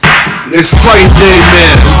Next Friday,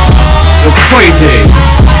 man. The Friday,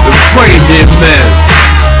 man.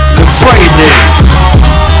 The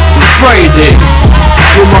Friday.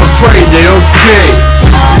 Come on, Friday, okay.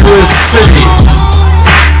 USA.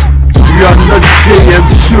 You are not gay, I'm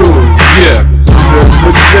sure. Yeah.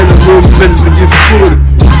 But then a woman with your food.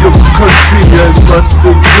 Your country and must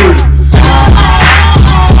be good.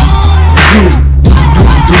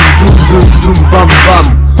 Doom, bam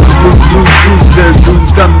bam. Doom,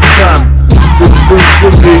 tam tam.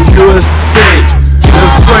 Doom, the USA. The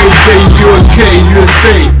Friday, UK,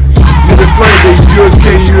 USA. The Friday, UK,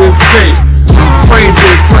 USA.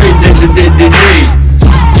 Friday, the day.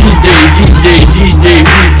 D-Day,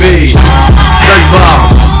 B-Bay.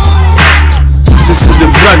 Blackbarbe. This is the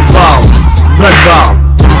Blackbarbe.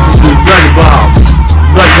 This is the Blackbarbe.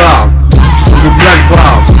 This is the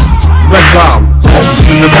Blackbarbe. This is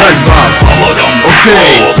the Blackbarbe.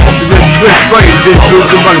 Okay, the next Friday to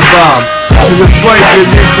the Blackbarbe. To the Friday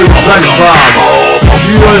next to the Blackbarbe. If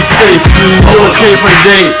you are safe, you okay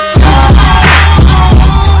Friday.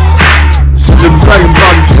 So the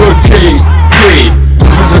Blackbarbe is okay.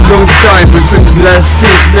 It's a long time between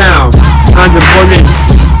glasses now and the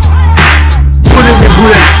bullets. Bullet make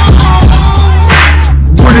bullets.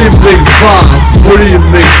 Bullet make bars. Bullet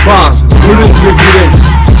make bars. Bullet make bullets.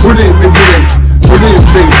 Bullet make bullets. Bullet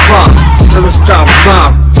make bars. So the start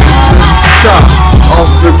mouth. The start of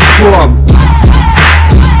the crumb.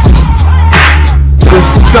 The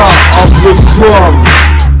start of the crumb.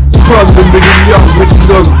 Crumb the million with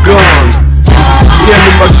no gun. Yeah,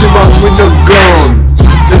 the maximum with no gun.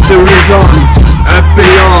 That's the reason I pay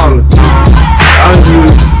all. And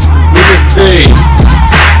Wednesday,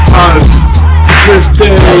 half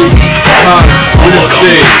Wednesday, half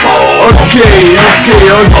Wednesday. Okay.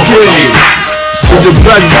 So the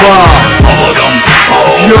Blackbarbe.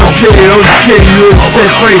 If you're okay, you'll say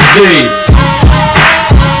Friday.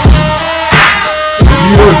 If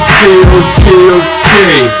you're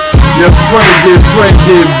okay. You're Friday,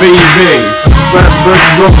 baby. But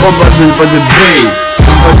the bay.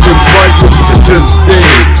 But the budget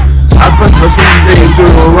Saturday. I pass my Sunday to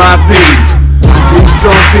rapping. Drink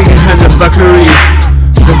something and a bakery.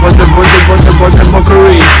 The wonder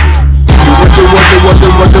mockery.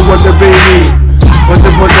 Wonder baby.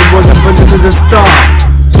 Wonder the star.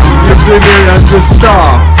 You baby I'm the star.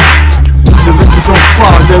 The bit is so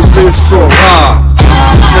far, the bit is so hard.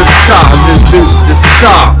 The star.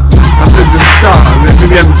 I'm the star.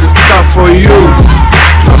 Maybe I'm the star for you.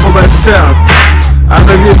 Not for myself. I'm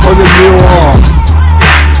a gift for the mirror.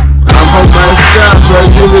 I'm for myself, I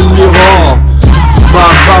give the mirror.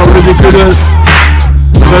 Bar ridiculous.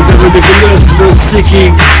 But the ridiculous, no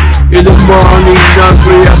seeking. In the morning, not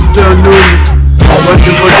the afternoon. But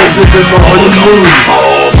the honeymoon.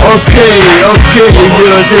 Okay, here's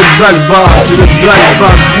the Blackbarbe. To the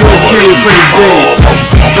Blackbarbe, you okay, Friday.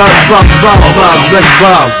 Blackbarbe.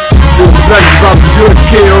 To the Blackbarbe, you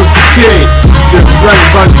okay. The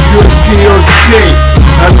Blackbarbe, you okay.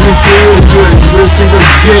 I'm gonna say the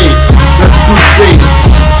gay, not today.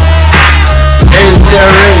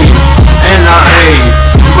 NRA,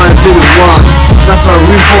 man say the one, that's a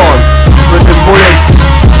reform. But the bullets,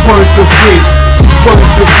 point to feet. But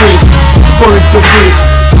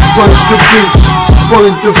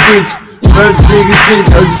they get it,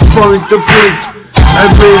 I just point to feet.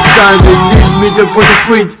 Every time they need me to put a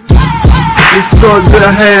feet. Just got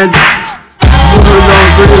the hand. Moving on,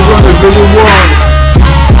 really one.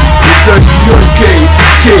 Just UK,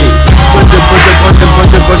 but the bay, but the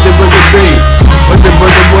Blackbarbe.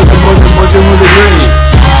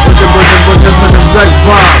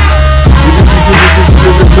 This is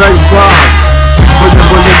the Blackbarbe. But the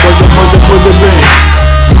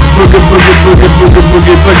bay.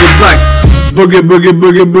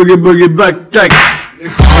 Boogie back, tag.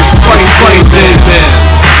 It's Friday, man.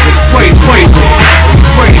 Friday,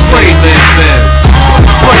 man.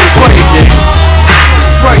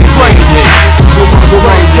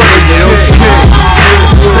 Friday, okay.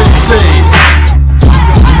 Say,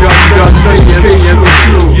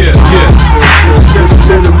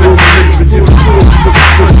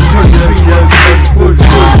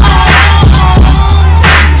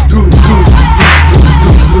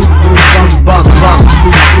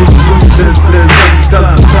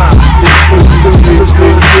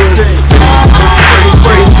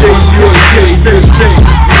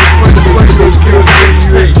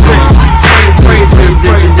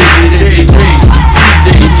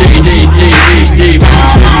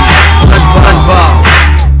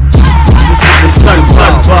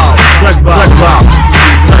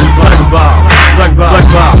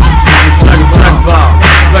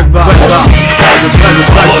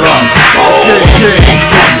 Blackbarbe. Let's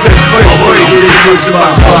fight to the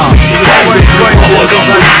Blackbarbe. Let's fight to the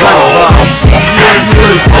Blackbarbe. Yes,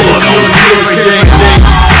 yes, yes,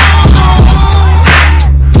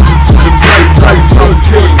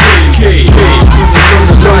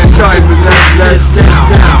 let's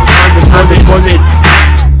now on the bonnets.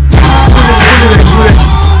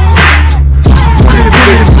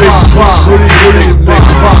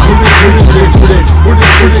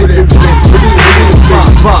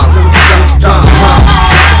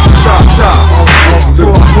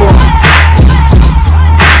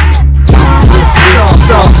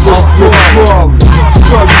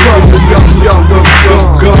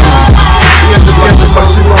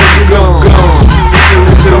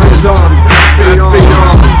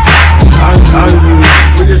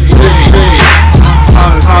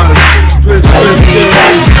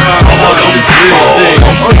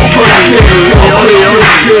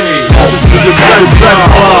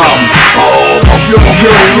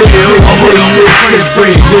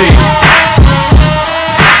 Every day.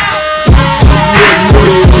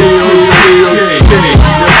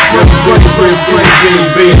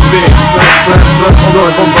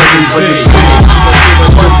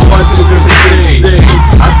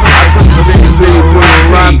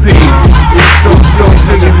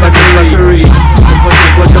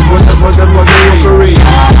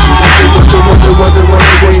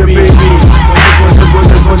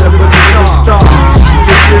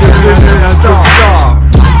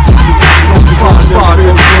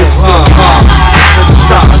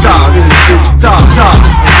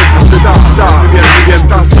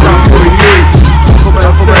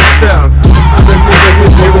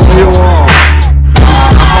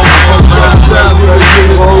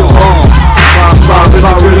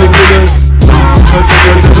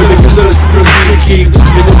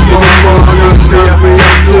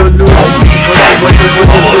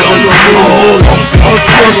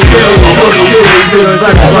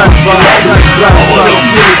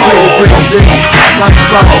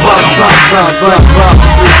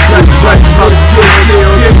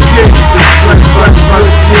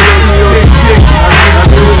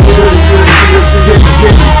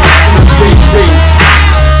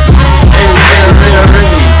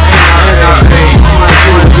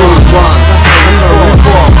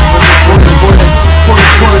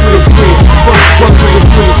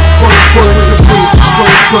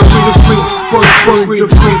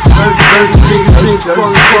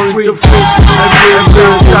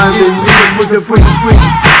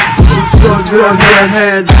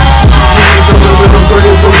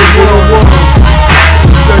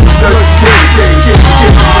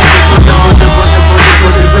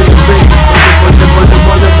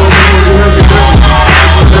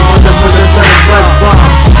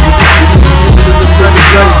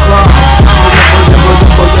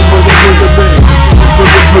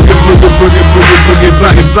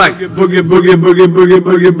 Boogie, boogie, boogie, boogie, boogie,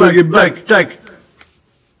 boogie, boogie, back,